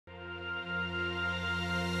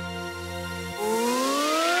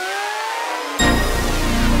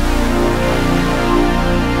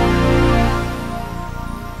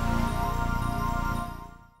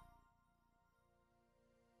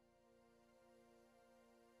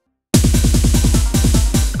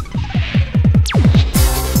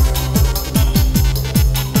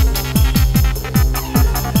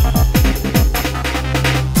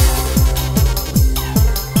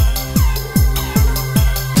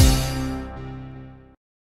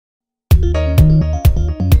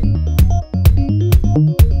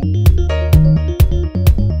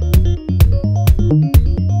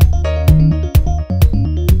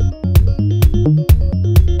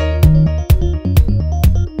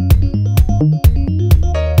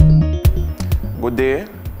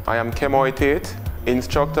I am Kemoy Tate,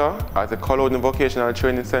 instructor at the Culloden Vocational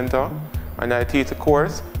Training Center, and I teach a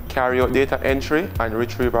course, Carry Out Data Entry and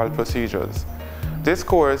Retrieval Procedures. This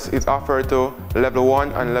course is offered to Level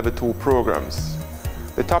 1 and Level 2 programs.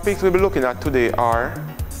 The topics we'll be looking at today are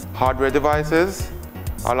hardware devices,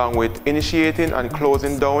 along with initiating and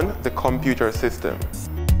closing down the computer system.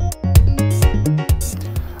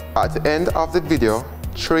 At the end of the video,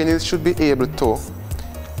 trainees should be able to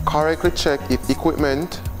correctly check if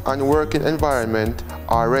equipment and working environment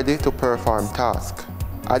are ready to perform tasks.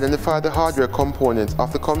 Identify the hardware components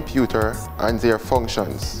of the computer and their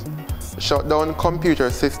functions. Shut down computer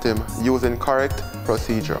system using correct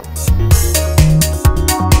procedure.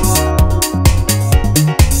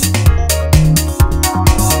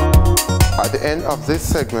 At the end of this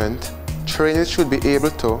segment, trainees should be able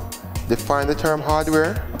to define the term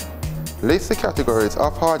hardware, list the categories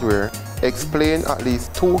of hardware, explain at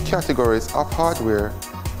least 2 categories of hardware,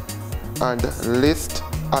 and list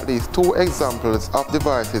at least 2 examples of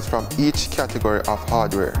devices from each category of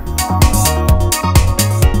hardware.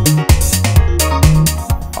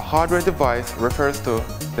 A hardware device refers to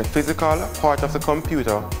the physical part of the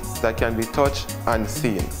computer that can be touched and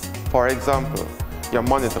seen. For example, your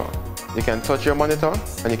monitor. You can touch your monitor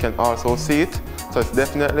and you can also see it, so it's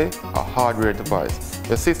definitely a hardware device.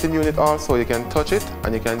 Your system unit also, you can touch it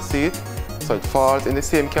and you can see it, so it falls in the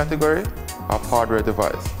same category of hardware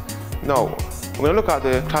device. Now, we're going to look at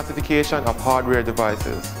the classification of hardware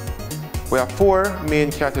devices. We have 4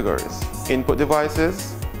 main categories: input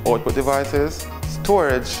devices, output devices,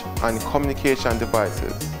 storage, and communication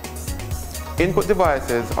devices. Input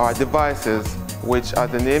devices are devices which, as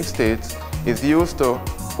the name states, is used to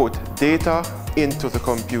put data into the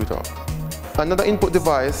computer. Another input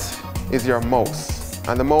device is your mouse,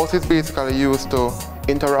 and the mouse is basically used to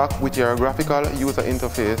interact with your graphical user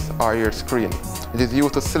interface or your screen. It is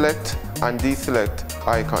used to select and deselect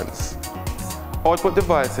icons. Output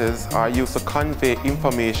devices are used to convey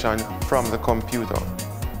information from the computer.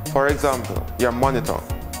 For example, your monitor.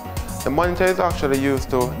 The monitor is actually used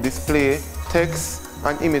to display text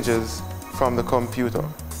and images from the computer.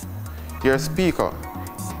 Your speaker.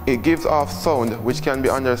 It gives off sound which can be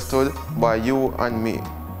understood by you and me.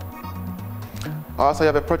 Also, you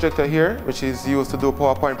have a projector here which is used to do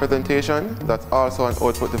PowerPoint presentation. That's also an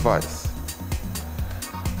output device.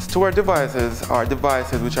 Storage devices are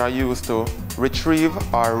devices which are used to retrieve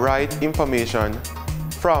or write information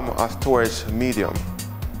from a storage medium.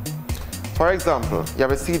 For example, you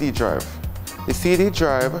have a CD drive. The CD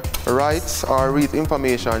drive writes or reads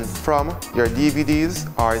information from your DVDs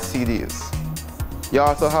or CDs. You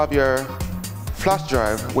also have your flash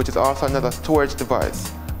drive, which is also another storage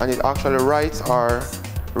device, and it actually writes or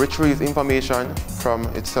retrieves information from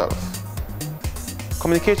itself.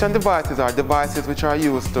 Communication devices are devices which are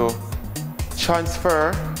used to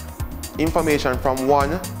transfer information from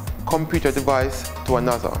one computer device to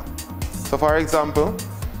another. So for example,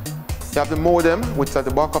 you have the modem, which is at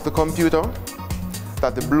the back of the computer,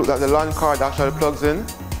 that the LAN card actually plugs in.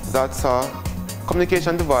 That's a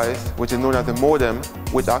communication device, which is known as the modem,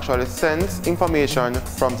 which actually sends information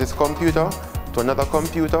from this computer to another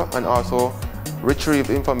computer and also retrieves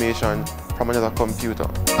information from another computer.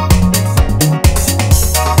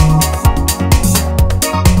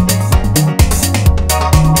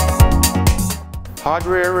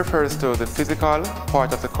 Hardware refers to the physical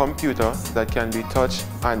part of the computer that can be touched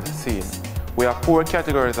and seen. We have 4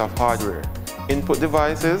 categories of hardware. Input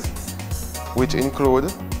devices, which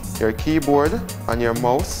include your keyboard and your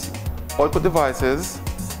mouse. Output devices,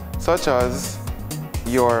 such as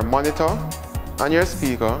your monitor and your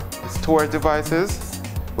speaker. Storage devices,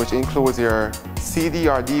 which includes your CD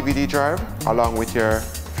or DVD drive, along with your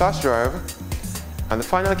flash drive. And the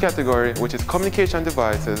final category, which is communication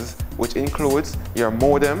devices, which includes your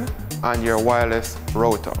modem and your wireless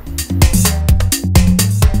router.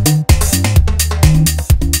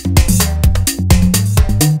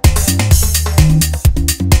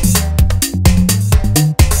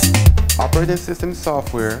 Operating system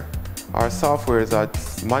software are software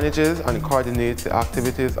that manages and coordinates the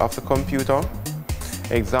activities of the computer.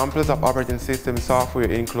 Examples of operating system software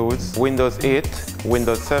includes Windows 8,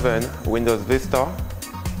 Windows 7, Windows Vista.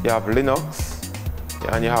 You have Linux,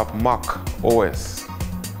 and you have Mac OS.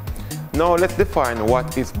 Now let's define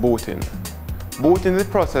what is booting. Booting is the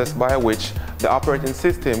process by which the operating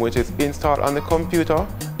system which is installed on the computer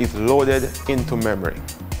is loaded into memory.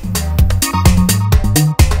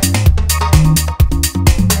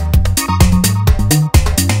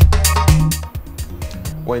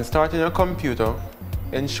 When starting your computer,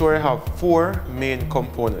 ensure you have 4 main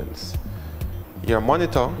components: your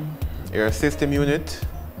monitor, your system unit,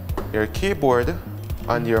 your keyboard,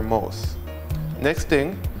 and your mouse. Next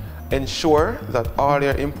thing, ensure that all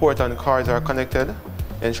your important cards are connected.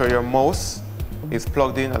 Ensure your mouse is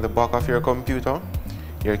plugged in at the back of your computer.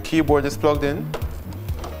 Your keyboard is plugged in.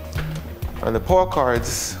 And the power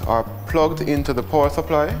cards are plugged into the power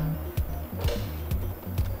supply.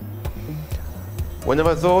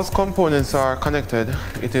 Whenever those components are connected,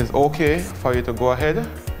 it is okay for you to go ahead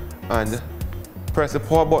and press the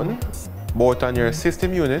power button both on your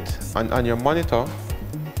system unit and on your monitor,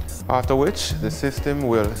 after which the system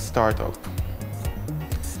will start up.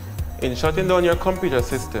 In shutting down your computer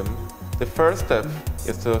system, the first step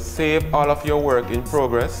is to save all of your work in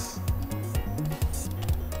progress.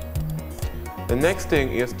 The next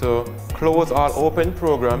thing is to close all open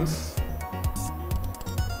programs.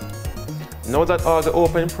 Now that all the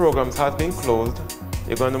open programs have been closed,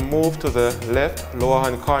 you're going to move to the left lower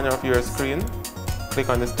hand corner of your screen, click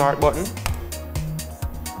on the start button.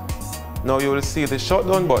 Now you will see the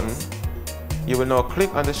shutdown button. You will now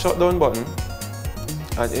click on the shutdown button,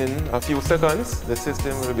 and in a few seconds the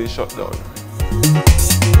system will be shut down.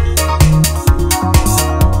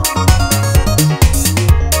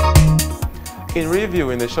 In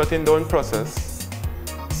reviewing the shutting down process,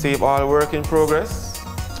 save all work in progress,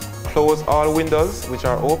 close all windows which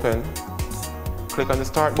are open, click on the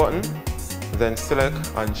start button, then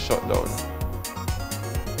select and shut down.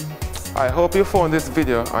 I hope you found this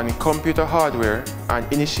video on computer hardware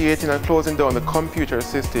and initiating and closing down the computer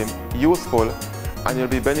system useful, and it will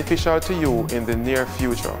be beneficial to you in the near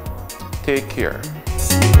future. Take care.